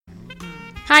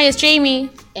Hi, it's Jamie.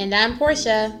 And I'm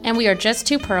Portia. And we are just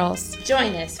two pearls.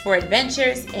 Join us for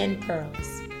Adventures in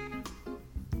Pearls.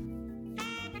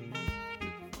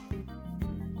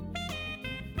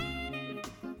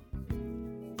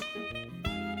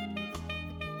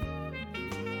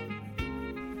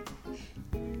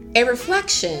 A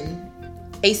reflection,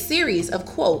 a series of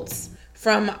quotes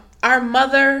from our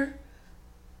mother,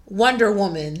 Wonder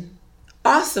Woman,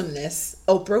 awesomeness,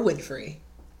 Oprah Winfrey.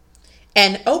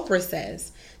 And Oprah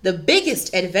says, the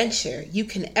biggest adventure you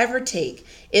can ever take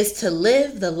is to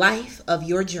live the life of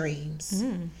your dreams.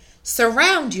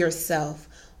 Surround yourself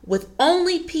with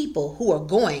only people who are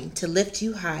going to lift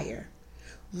you higher.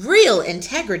 Real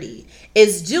integrity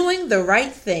is doing the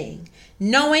right thing,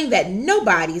 knowing that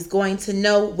nobody's going to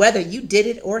know whether you did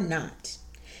it or not.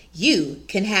 You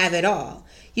can have it all.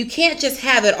 You can't just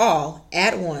have it all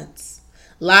at once.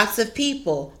 Lots of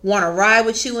people want to ride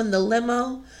with you in the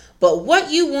limo, but what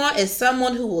you want is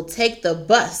someone who will take the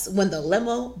bus when the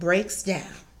limo breaks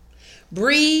down.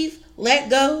 Breathe, let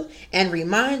go, and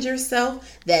remind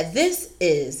yourself that this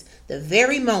is the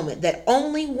very moment that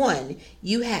only one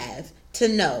you have to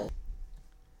know.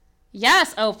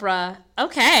 Yes, Oprah.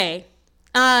 Okay.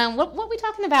 What we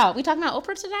talking about? We talking about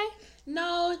Oprah today?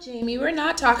 No, Jamie, we're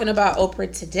not talking about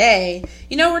Oprah today.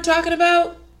 You know what we're talking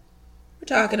about? We're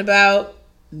talking about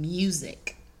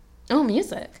music. Oh,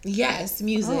 music. Yes,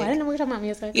 music. Oh, I didn't know we were talking about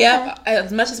music. Yeah, Okay.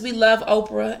 as much as we love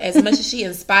Oprah, as much as she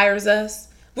inspires us,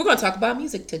 we're going to talk about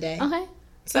music today. Okay.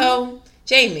 So,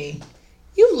 Jamie,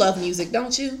 you love music,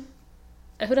 don't you?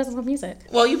 Who doesn't love music?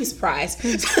 Well, you'd be surprised.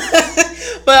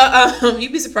 But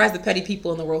you'd be surprised the petty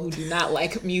people in the world who do not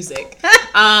like music.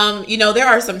 There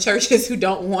are some churches who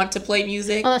don't want to play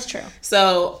music. Oh, that's true.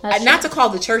 So, That's not true. to call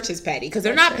the churches petty, because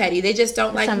they're not petty. They just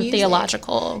don't like Some music.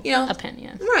 theological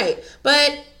opinion. Right.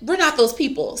 But we're not those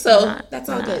people. So, that's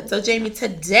all we're good. So, Jamie,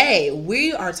 today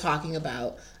we are talking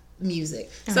about music.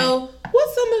 Okay. So,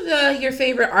 what's some of your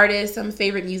favorite artists, some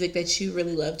favorite music that you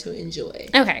really love to enjoy?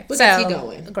 Okay. What gets you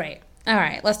going? Great. All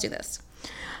right, let's do this.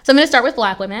 So I'm going to start with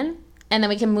Black women, and then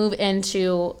we can move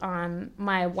into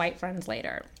my white friends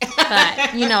later. But,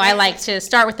 I like to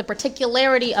start with the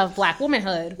particularity of Black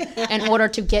womanhood in order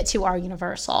to get to our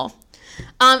universal.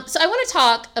 So I want to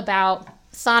talk about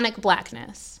sonic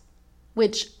blackness,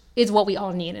 which is what we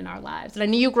all need in our lives. And I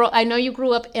know you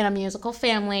grew up in a musical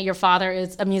family. Your father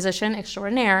is a musician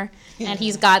extraordinaire, and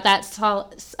he's got that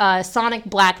sonic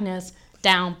blackness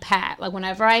down pat. Like,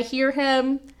 whenever I hear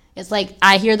him, it's like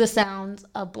I hear the sounds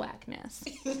of blackness.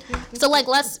 So, like,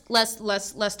 let's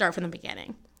start from the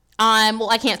beginning. Well,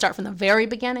 I can't start from the very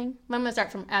beginning. I'm gonna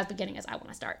start from as beginning as I want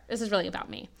to start. This is really about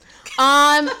me.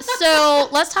 So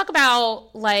let's talk about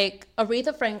like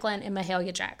Aretha Franklin and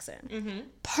Mahalia Jackson. Mm-hmm.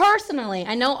 Personally,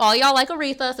 I know all y'all like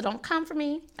Aretha, so don't come for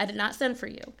me. I did not send for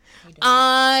you.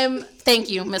 Thank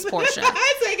you, Miss Portia.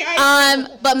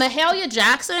 But Mahalia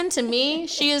Jackson, to me,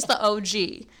 she is the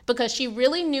OG because she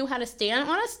really knew how to stand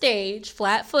on a stage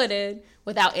flat-footed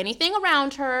without anything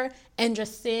around her and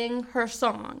just sing her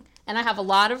song. And I have a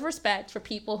lot of respect for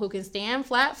people who can stand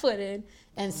flat-footed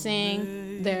and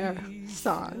sing their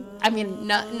song. I mean,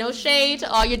 no shade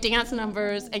to all your dance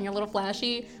numbers and your little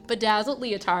flashy bedazzled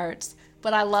leotards,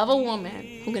 but I love a woman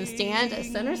who can stand at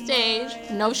center stage.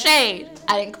 No shade.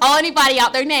 I didn't call anybody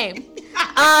out their name.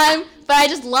 But I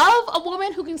just love a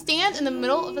woman who can stand in the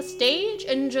middle of a stage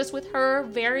and just with her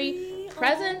very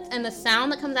presence and the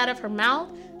sound that comes out of her mouth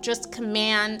just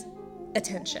command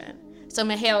attention. So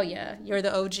Mahalia, you're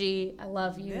the OG. I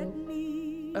love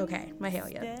you. Okay,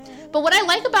 Mahalia. But what I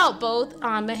like about both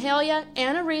Mahalia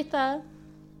and Aretha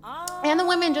and the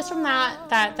women just from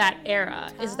that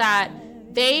era is that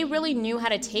they really knew how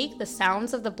to take the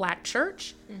sounds of the Black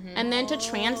church and then to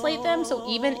translate them. So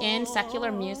even in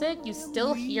secular music, you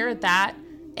still hear that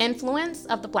influence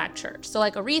of the Black church. So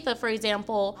like Aretha, for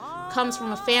example, comes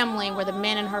from a family where the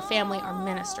men in her family are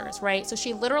ministers, right? So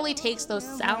she literally takes those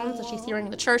sounds that she's hearing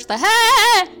in the church, the hey,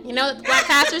 that the Black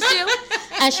pastors do,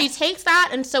 and she takes that,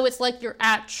 and so it's like you're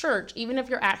at church, even if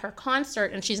you're at her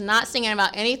concert, and she's not singing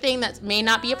about anything that may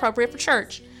not be appropriate for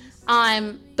church.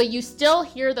 But you still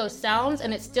hear those sounds,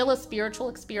 and it's still a spiritual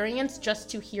experience just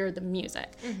to hear the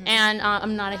music. Mm-hmm. And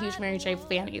I'm not a huge Mary J.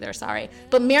 fan either, sorry.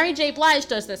 But Mary J. Blige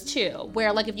does this too,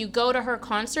 where like if you go to her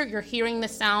concert, you're hearing the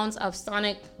sounds of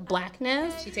sonic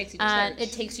blackness. She takes you to church.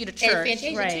 It takes you to church. And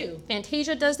Fantasia right. too.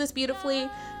 Fantasia does this beautifully.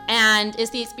 And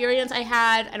it's the experience I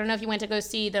had. I don't know if you went to go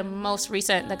see the most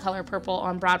recent The Color Purple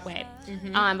on Broadway.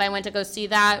 Mm-hmm. But I went to go see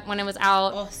that when it was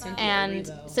out. Oh, Cynthia and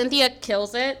Erivo. Cynthia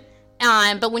kills it.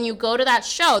 But when you go to that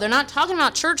show, they're not talking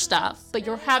about church stuff, but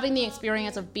you're having the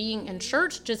experience of being in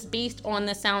church just based on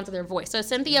the sounds of their voice. So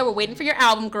Cynthia, we're waiting for your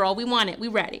album, girl. We want it. We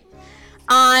ready.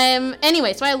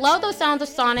 Anyway, so I love those sounds of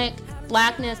sonic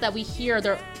blackness that we hear.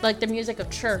 They're like the music of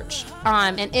church.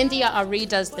 And India Arie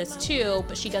does this too,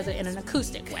 but she does it in an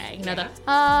acoustic way. You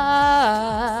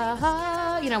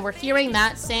know, we're hearing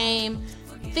that same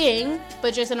thing,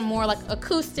 but just in a more like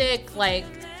acoustic, like,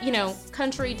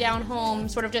 country down home,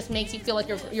 sort of just makes you feel like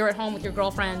you're at home with your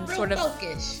girlfriend. Real sort of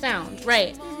folkish sound,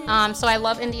 right? So I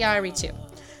love India Arie too.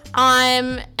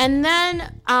 And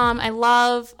then I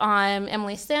love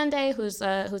Emily Sandé, who's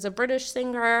a British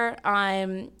singer.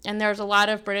 And there's a lot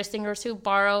of British singers who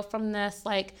borrow from this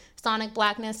like sonic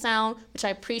blackness sound, which I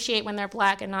appreciate when they're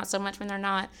black and not so much when they're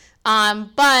not.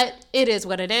 But it is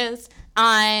what it is.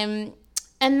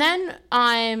 And then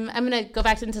I'm going to go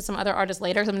back into some other artists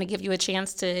later, because I'm going to give you a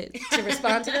chance to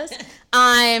respond to this,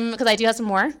 because I do have some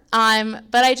more. But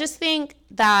I just think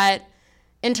that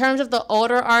in terms of the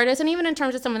older artists, and even in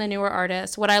terms of some of the newer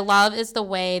artists, what I love is the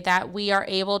way that we are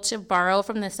able to borrow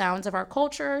from the sounds of our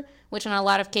culture, which in a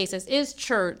lot of cases is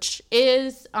church,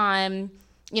 is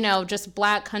just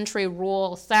black country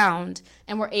rural sound,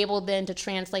 and we're able then to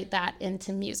translate that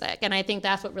into music. And I think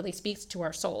that's what really speaks to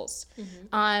our souls.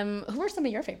 Mm-hmm. Who are some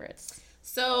of your favorites?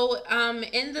 So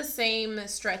in the same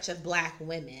stretch of black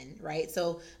women, right?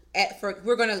 So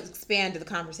we're going to expand the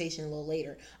conversation a little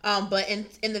later. But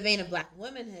in the vein of black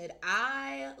womanhood,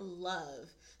 I love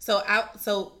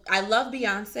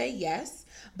Beyonce, yes.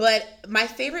 But my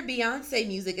favorite Beyonce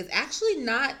music is actually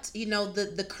not,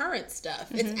 the current stuff.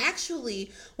 Mm-hmm. It's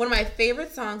actually one of my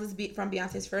favorite songs is from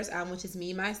Beyonce's first album, which is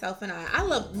Me, Myself, and I. I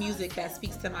love music that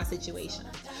speaks to my situation.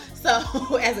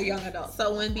 So, as a young adult.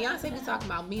 So, when Beyonce be talking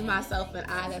about me, myself, and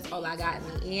I, that's all I got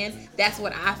in the end. That's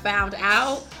what I found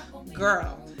out.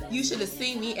 Girl, you should have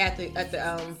seen me at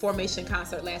the Formation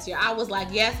concert last year. I was like,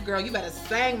 yes, girl, you better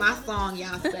sing my song,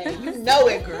 Beyonce. You know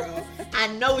it, girl. I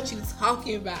know what you're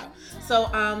talking about. So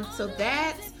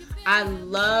I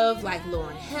love like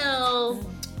Lauryn Hill.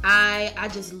 I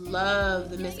just love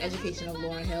the miseducation of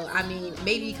Lauryn Hill. I mean,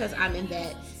 maybe because I'm in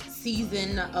that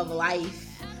season of life.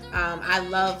 I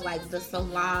love like the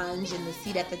Solange and the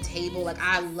seat at the table. Like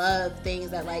I love things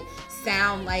that like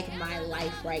sound like my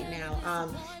life right now.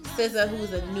 SZA,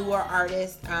 who's a newer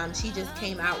artist, she just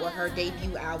came out with her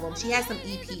debut album. She has some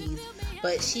EPs,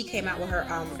 but she came out with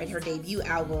her debut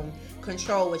album,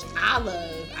 Control, which I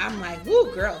love. I'm like,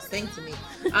 woo, girl, sing to me.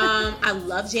 I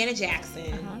love Janet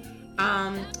Jackson.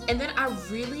 And then I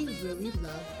really, really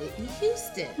love Whitney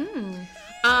Houston.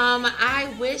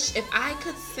 I wish if I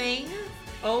could sing,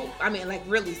 like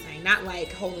really sing, not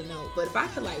like hold a note, but if I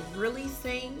could like really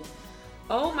sing,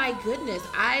 oh my goodness,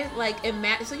 I like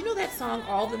imagine. So you know that song,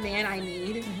 All the Man I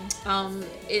Need? Mm-hmm.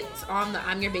 It's on the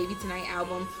I'm Your Baby Tonight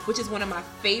album, which is one of my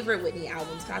favorite Whitney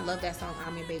albums. I love that song,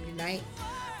 I'm Your Baby Tonight.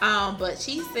 But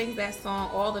she sings that song,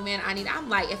 All the Man I Need. I'm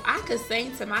like, if I could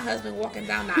sing to my husband walking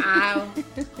down the aisle,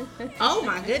 oh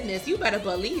my goodness, you better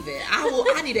believe it.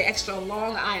 I need an extra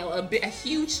long aisle, a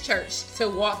huge church to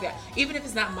walk there. Even if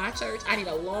it's not my church, I need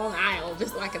a long aisle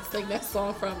just so I can sing that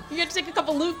song from. You have to take a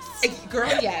couple loops. Girl,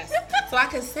 yes. So I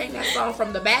can sing that song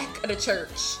from the back of the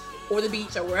church or the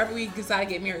beach or wherever we decide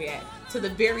to get married at to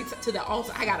the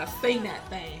altar. I gotta sing that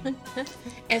thing.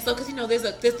 And so, because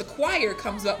there's the choir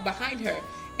comes up behind her.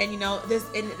 And this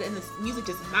and this music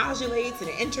just modulates and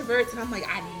it introverts, and I'm like,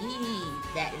 I need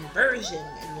that inversion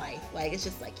in life. Like it's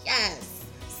just like, yes,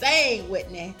 sing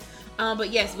Whitney. But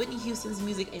yes, Whitney Houston's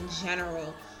music in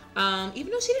general,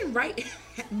 even though she didn't write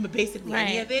basically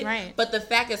any of it, right. But the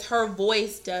fact is her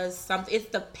voice does something. It's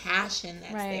the passion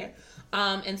that's there.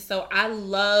 And so I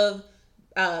love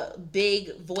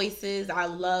big voices. I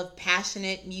love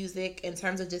passionate music in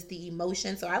terms of just the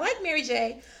emotion. So I like Mary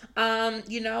J. No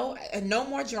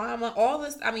More Drama. All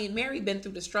this. I mean, Mary been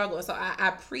through the struggle, so I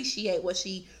appreciate what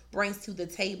she brings to the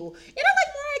table. And I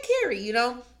like Mariah Carey.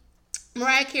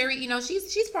 Mariah Carey,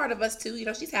 she's part of us too.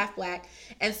 She's half black,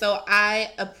 and so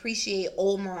I appreciate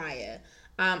old Mariah.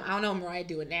 I don't know what Mariah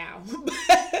doing now,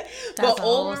 but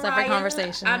old Mariah, separate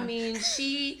conversation. I mean,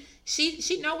 she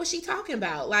know what she talking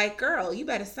about. Like, girl, you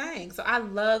better sing. So I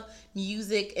love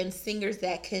music and singers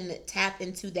that can tap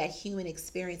into that human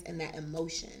experience and that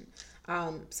emotion.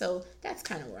 So that's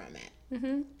kind of where I'm at.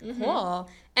 Mm-hmm. Mm-hmm. Cool.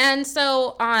 And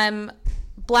so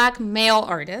black male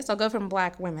artists, I'll go from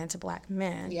black women to black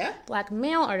men. Yeah. Black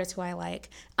male artists who I like.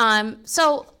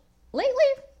 So lately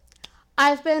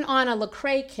I've been on a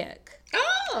Lecrae kick.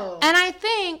 Oh. And I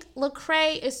think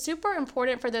Lecrae is super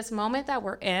important for this moment that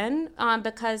we're in,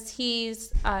 because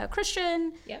he's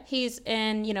Christian. Yep. He's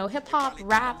in, hip hop,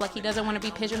 rap. Like, he doesn't want to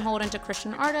be pigeonholed into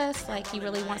Christian artists. Like, he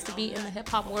really wants to be in the hip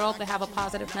hop world, but have a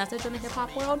positive message in the hip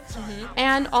hop world. Mm-hmm.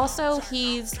 And also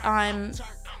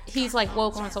he's like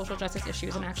woke on social justice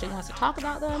issues and actually wants to talk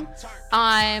about them,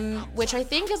 which I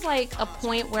think is like a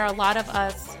point where a lot of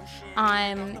us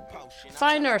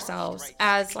find ourselves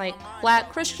as like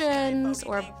Black Christians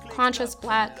or conscious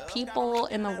Black people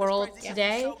in the world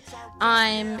today.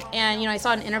 And I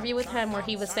saw an interview with him where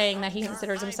he was saying that he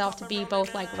considers himself to be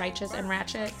both like righteous and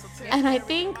ratchet. And I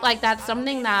think like that's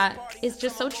something that is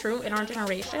just so true in our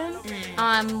generation.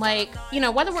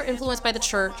 Whether we're influenced by the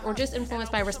church or just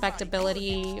influenced by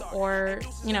respectability or,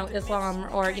 Islam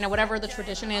or, whatever the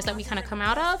tradition is that we kind of come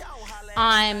out of.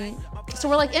 So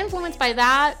we're like influenced by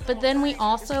that, but then we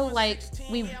also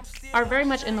we are very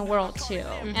much in the world too.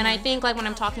 Mm-hmm. And I think like when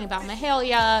I'm talking about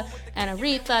Mahalia and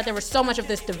Aretha, there was so much of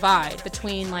this divide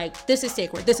between like, this is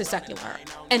sacred, this is secular,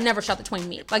 and never shall the twain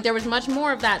meet. Like there was much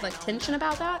more of that like tension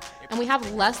about that, and we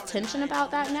have less tension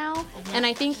about that now. Mm-hmm. And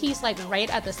I think he's like right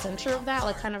at the center of that,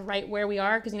 like kind of right where we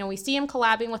are, because we see him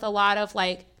collabing with a lot of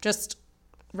like just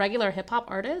regular hip hop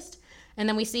artists. And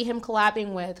then we see him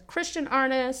collabing with Christian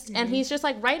artists, mm-hmm. and he's just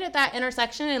like right at that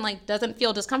intersection and like doesn't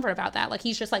feel discomfort about that. Like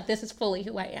he's just like, this is fully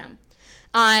who I am.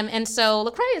 And so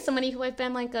Lecrae is somebody who I've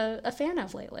been like a fan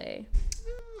of lately.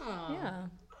 Oh, yeah.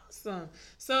 Awesome.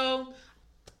 So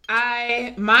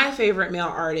my favorite male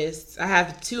artists, I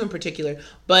have two in particular,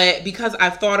 but because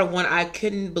I've thought of one, I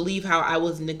couldn't believe how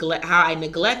I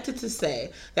neglected to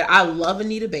say that I love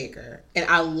Anita Baker and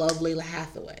I love Layla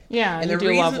Hathaway. Yeah, and you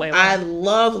do love Layla. I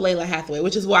love Layla Hathaway,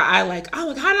 which is why I like,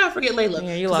 oh, how did I forget Layla?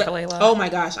 Yeah, you love Layla. Oh my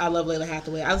gosh, I love Layla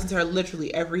Hathaway. I listen to her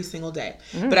literally every single day.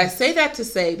 But I say that to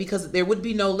say because there would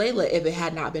be no Layla if it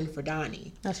had not been for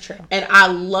Donny. That's true. And I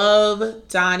love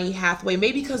Donny Hathaway,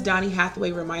 maybe because Donny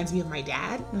Hathaway reminds me of my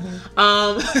dad.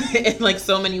 Mm-hmm. In like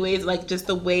so many ways, like just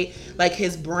the way, like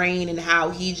his brain and how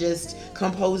he just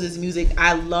composes music.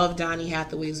 I love Donny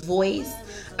Hathaway's voice.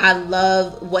 I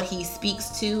love what he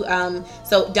speaks to.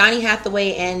 So Donny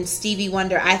Hathaway and Stevie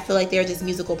Wonder, I feel like they're just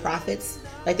musical prophets.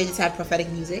 Like they just have prophetic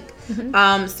music.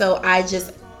 Mm-hmm. So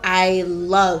I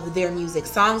love their music.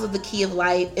 Songs in the Key of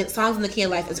Life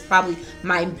is probably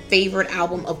my favorite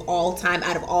album of all time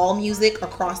out of all music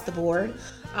across the board.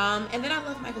 And then I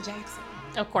love Michael Jackson.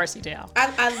 Of course you do.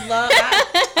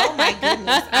 Oh my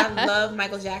goodness. I love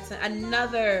Michael Jackson.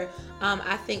 Another,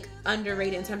 I think,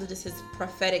 underrated in terms of just his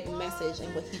prophetic message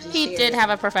and what he just shared. He did have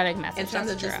a prophetic message. In terms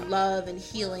of just love and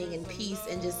healing and peace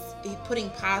and just putting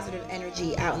positive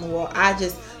energy out in the world. I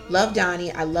just love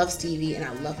Donny, I love Stevie, and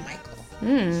I love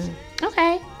Michael.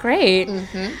 Okay, great.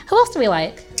 Mm-hmm. Who else do we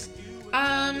like?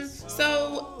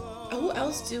 So who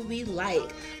else do we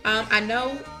like? I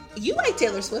know you like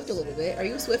Taylor Swift a little bit. Are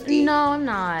you a Swiftie? No, I'm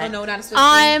not. Oh, no, not a Swiftie?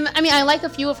 I like a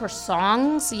few of her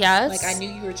songs, yes. Like, I knew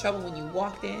you were in trouble when you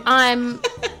walked in.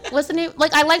 Listening,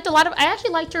 like, I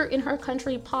actually liked her in her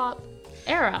country pop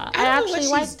era. I actually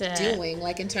liked it. Doing,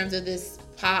 like, in terms of this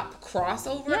pop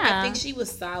crossover. Yeah. I think she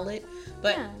was solid,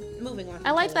 but moving on.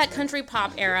 I liked that country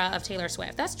pop era of Taylor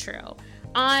Swift. That's true.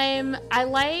 I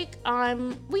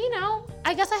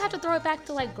guess I have to throw it back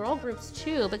to like girl groups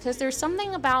too, because there's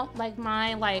something about like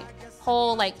my like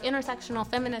whole like intersectional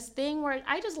feminist thing where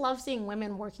I just love seeing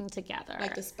women working together.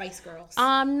 Like the Spice Girls.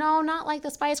 No, not like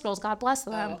the Spice Girls. God bless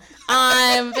them.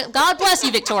 God bless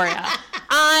you, Victoria.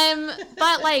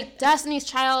 But like Destiny's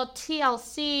Child,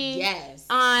 TLC. Yes.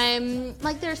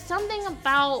 Like there's something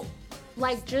about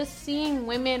like just seeing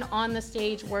women on the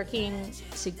stage working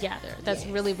together that's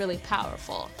really, really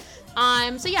powerful.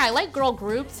 So yeah, I like girl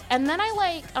groups, and then I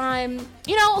like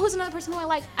who's another person who I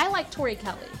like? I like Tori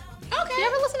Kelly. Okay. You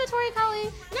ever listen to Tori Kelly?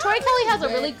 No, Tori Kelly has a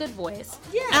really good voice.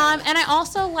 Yeah. And I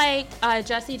also like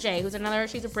Jessie J,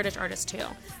 she's a British artist too.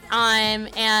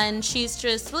 And she's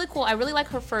just really cool. I really like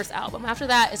her first album. After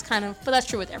that, it's kind of, but that's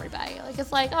true with everybody. Like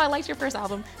it's like, oh, I liked your first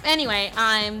album. Anyway,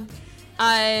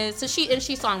 so she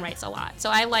songwrites a lot, so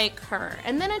I like her.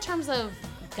 And then in terms of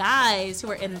guys who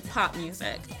are in pop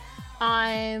music,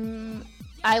 I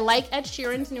like Ed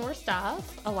Sheeran's newer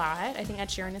stuff a lot. I think Ed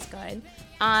Sheeran is good.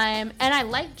 And I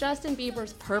like Justin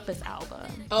Bieber's Purpose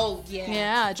album. Oh yeah.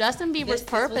 Yeah, Justin Bieber's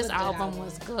Purpose album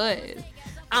was good.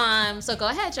 So go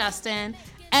ahead, Justin.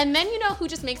 And then you know who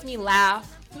just makes me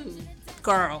laugh?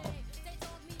 Girl.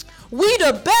 We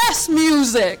the best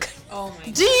music. Oh my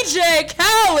God. DJ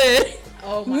Khaled.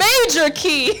 Oh my Major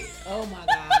Key. Oh my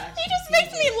God. He just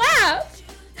makes me laugh.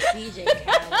 DJ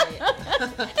Khaled.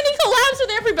 And he collabs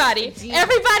with everybody.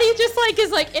 Everybody just like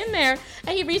is like in there.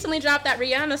 And he recently dropped that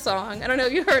Rihanna song. I don't know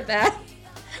if you heard that.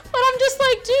 But I'm just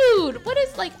like, dude, what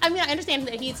is like, I mean, I understand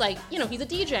that he's like, you know, he's a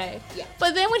DJ. Yeah.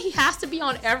 But then when he has to be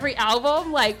on every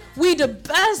album, like, we the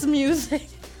best music.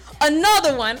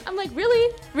 Another one. I'm like,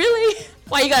 really? Really?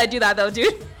 Why you gotta do that though,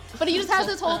 dude? But he just has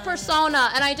this whole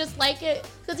persona, and I just like it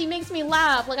because he makes me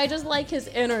laugh. Like, I just like his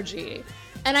energy.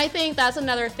 And I think that's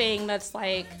another thing that's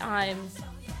like,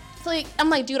 it's like,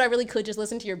 I'm like, dude, I really could just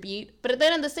listen to your beat. But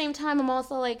then at the same time, I'm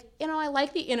also like, you know, I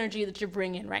like the energy that you're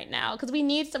bringing right now because we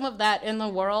need some of that in the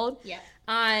world. Yeah.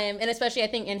 And especially I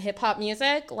think in hip hop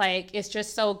music, like it's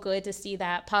just so good to see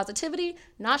that positivity.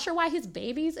 Not sure why his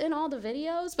baby's in all the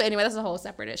videos, but anyway, that's a whole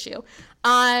separate issue.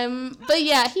 But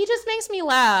yeah, he just makes me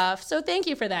laugh. So thank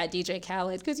you for that, DJ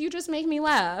Khaled, because you just make me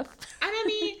laugh. I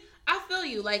mean, I feel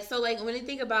you. Like, so like when you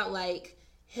think about like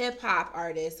hip hop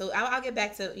artists, so I'll get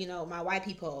back to, you know, my white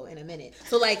people in a minute.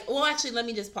 So like, well, actually, let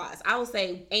me just pause. I will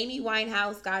say Amy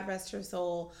Winehouse, God rest her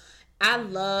soul. I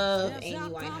love Amy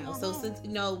Winehouse. So since,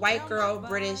 you know, white girl,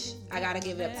 British, I gotta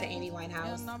give it up to Amy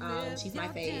Winehouse. She's my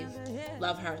fave.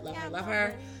 Love her, love her, love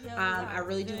her. I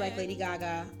really do like Lady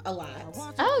Gaga a lot.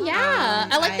 Oh yeah,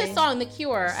 I like this song, The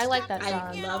Cure. I like that song.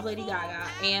 I love Lady Gaga,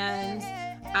 and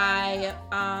I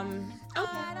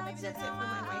that's it for my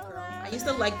white girl. I used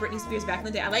to like Britney Spears back in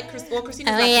the day. I like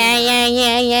Christina. Oh yeah.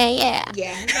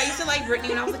 Yeah, I used to like Britney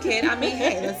when I was a kid. I mean,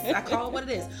 hey, I call it what it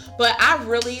is. But I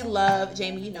really love,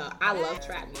 Jamie, you know, I love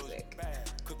trap music.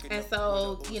 And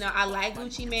so, you know, I like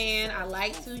Gucci Mane. I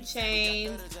like 2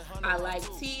 Chainz. I like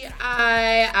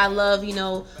T.I. I love, you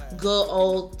know, good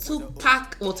old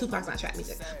Tupac. Well, Tupac's not trap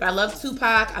music. But I love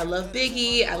Tupac. I love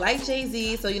Biggie. I like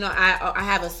Jay-Z. So, you know, I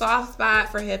have a soft spot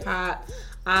for hip-hop.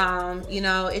 You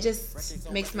know, it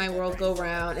just makes my world go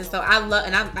round. And so I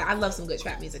love some good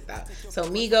trap music though. So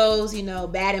Migos, you know,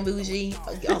 Bad and Bougie.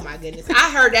 Oh my goodness.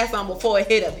 I heard that song before it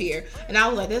hit up here. And I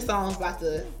was like, this song's about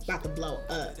to blow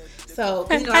up. So,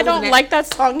 you know, I don't like that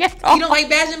song at all. You don't like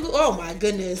Bad and Bougie? Oh my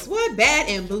goodness. What? Bad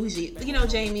and Bougie. You know,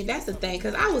 Jamie, that's the thing.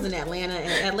 Because I was in Atlanta,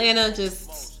 and Atlanta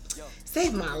just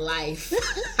saved my life.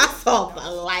 I saw the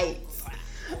lights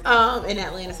in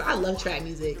Atlanta. So I love trap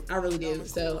music. I really do.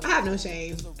 So I have no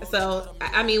shame. So,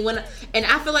 I mean, and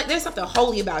I feel like there's something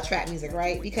holy about trap music,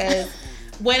 right? Because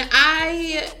when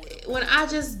I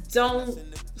just don't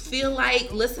feel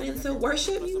like listening to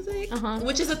worship music,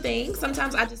 which is a thing.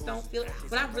 Sometimes I just don't feel,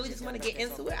 when I really just want to get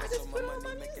into it, I just put on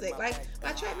my music. Like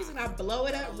my trap music, I blow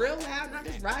it up real loud and I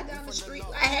just ride down the street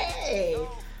like, hey.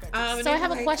 So I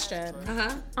have a question.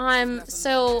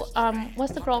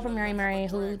 What's the girl from Mary Mary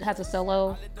who has a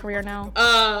solo career now?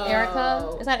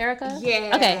 Erica? Is that Erica?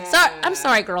 Yeah. Okay. So I'm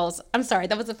sorry, girls. I'm sorry.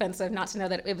 That was offensive not to know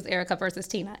that it was Erica versus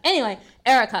Tina. Anyway,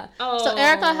 Erica. Oh. So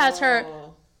Erica has her.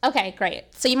 Okay, great.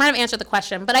 So you might have answered the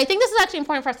question, but I think this is actually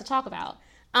important for us to talk about.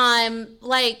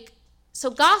 So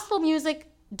gospel music.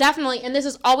 Definitely, and this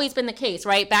has always been the case,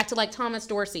 right? Back to like Thomas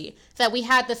Dorsey, that we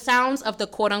had the sounds of the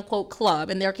quote-unquote club.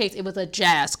 In their case, it was a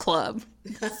jazz club.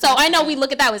 So I know we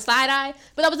look at that with side-eye,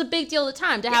 but that was a big deal at the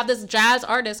time to have this jazz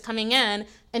artist coming in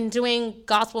and doing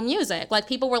gospel music. Like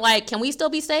people were like, can we still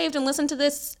be saved and listen to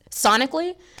this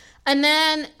sonically? And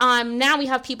then now we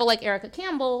have people like Erica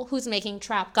Campbell who's making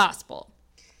trap gospel.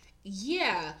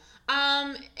 Yeah.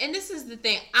 And this is the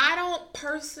thing. I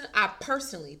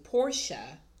personally,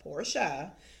 Portia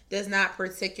does not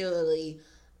particularly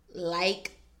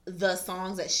like the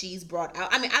songs that she's brought out.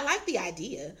 I mean, I like the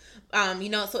idea. You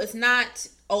know, so it's not,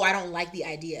 oh, I don't like the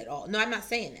idea at all. No, I'm not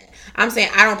saying that. I'm saying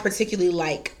I don't particularly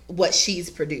like what she's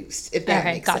produced, if that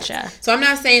makes sense. So I'm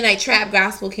not saying like trap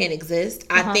gospel can't exist.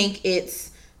 I think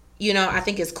it's, you know, I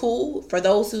think it's cool for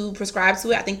those who prescribe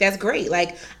to it. I think that's great.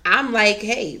 Like, I'm like,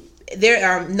 hey, there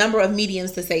are a number of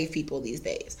mediums to save people these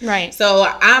days. Right. So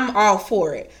I'm all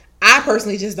for it. I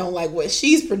personally just don't like what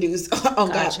she's produced. Oh,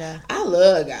 God. I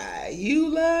love God. You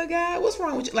love God? What's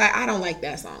wrong with you? Like, I don't like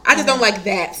that song. I just don't like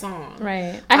that song.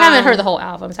 Right. I haven't heard the whole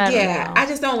album. So I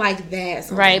just don't like that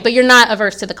song. Right. But you're not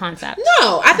averse to the concept.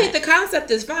 No. I think the concept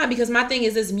is fine because my thing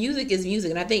is this music is music.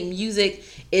 And I think music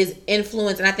is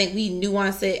influence. And I think we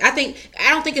nuance it. I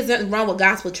don't think there's nothing wrong with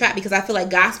gospel trap because I feel like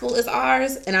gospel is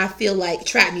ours. And I feel like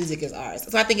trap music is ours.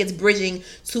 So I think it's bridging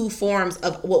 2 forms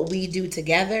of what we do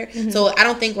together. Mm-hmm. So I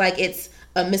don't think like it's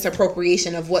a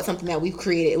misappropriation of something that we've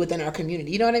created within our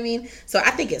community. You know what I mean? So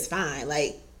I think it's fine.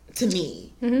 Like, to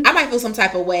me, I might feel some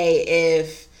type of way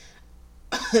if,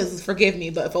 forgive me,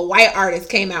 but if a white artist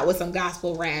came out with some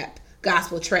gospel rap,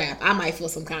 gospel trap, I might feel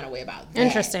some kind of way about that.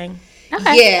 Interesting.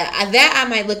 Okay. Yeah, that I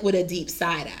might look with a deep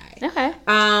side eye. Okay.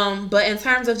 But in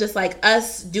terms of just like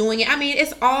us doing it, I mean,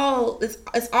 it's all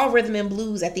rhythm and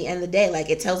blues at the end of the day. Like,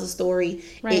 it tells a story,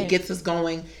 Right. it gets us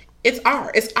going. It's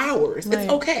ours. Right.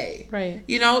 It's okay. Right.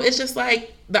 You know, it's just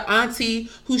like the auntie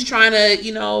who's trying to,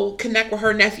 you know, connect with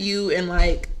her nephew, and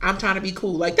like, I'm trying to be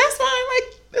cool. Like, that's fine.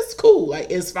 Like, it's cool. Like,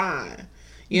 it's fine.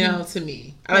 You know, to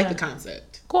me, I like the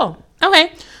concept. Cool.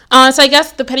 Okay. So I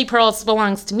guess the Petty Pearls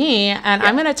belongs to me, and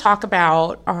I'm going to talk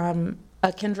about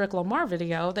a Kendrick Lamar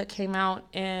video that came out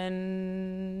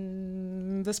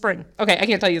in the spring. Okay, I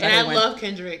can't tell you that. And I love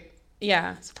Kendrick.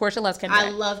 Yeah, Portia loves Kendrick. I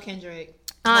love Kendrick.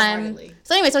 So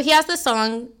anyway, so he has this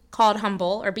song called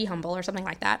Humble, or Be Humble, or something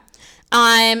like that.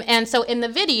 And so in the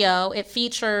video, it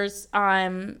features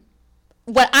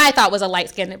what I thought was a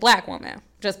light-skinned black woman,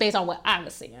 just based on what I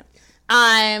was seeing.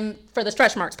 For the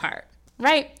stretch marks part,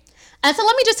 right? And so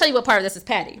let me just tell you what part of this is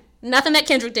petty. Nothing that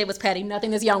Kendrick did was petty. Nothing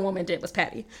this young woman did was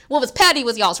petty. What was petty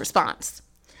was y'all's response.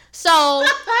 So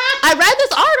I read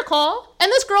this article, and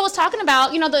this girl was talking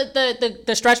about, you know,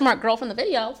 the stretch mark girl from the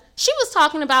video. She was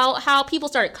talking about how people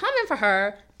started coming for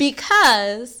her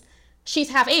because she's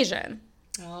half Asian.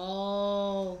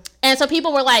 Oh. And so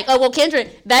people were like, oh, well,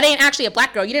 Kendrick, that ain't actually a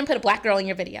black girl. You didn't put a black girl in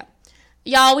your video.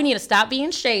 Y'all, we need to stop being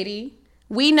shady.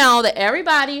 We know that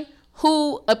everybody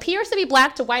who appears to be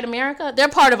black to white America, they're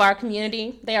part of our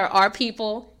community. They are our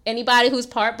people. Anybody who's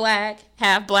part black,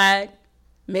 half black,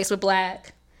 mixed with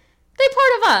black, they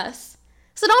part of us.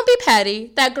 So don't be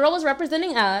petty. That girl was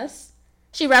representing us.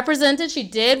 She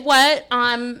did what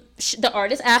the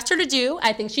artist asked her to do.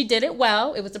 I think she did it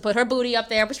well. It was to put her booty up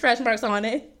there with stretch marks on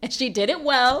it. And she did it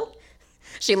well.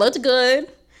 She looked good.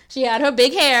 She had her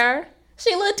big hair.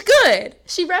 She looked good.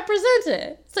 She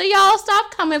represented. So y'all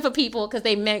stop coming for people because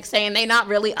they mix, saying they not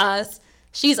really us.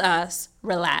 She's us.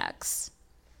 Relax.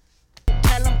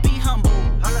 Tell them be humble.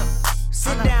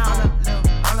 Sit down.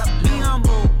 Be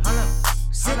humble.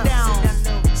 Sit down.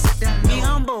 Be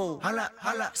humble.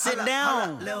 Sit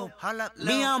down.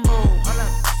 Be humble.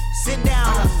 Sit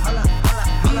down.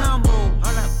 Be humble.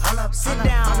 Sit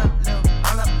down.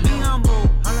 Be humble.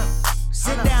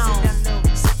 Sit down.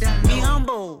 Be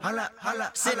humble.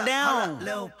 Sit down.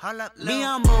 Be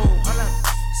humble.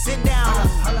 Sit down.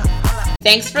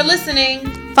 Thanks for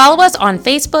listening. Follow us on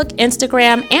Facebook,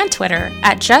 Instagram, and Twitter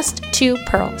at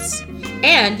Just2Pearls.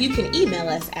 And you can email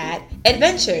us at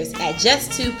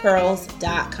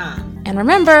adventures@just2pearls.com. And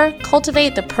remember,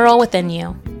 cultivate the pearl within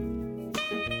you.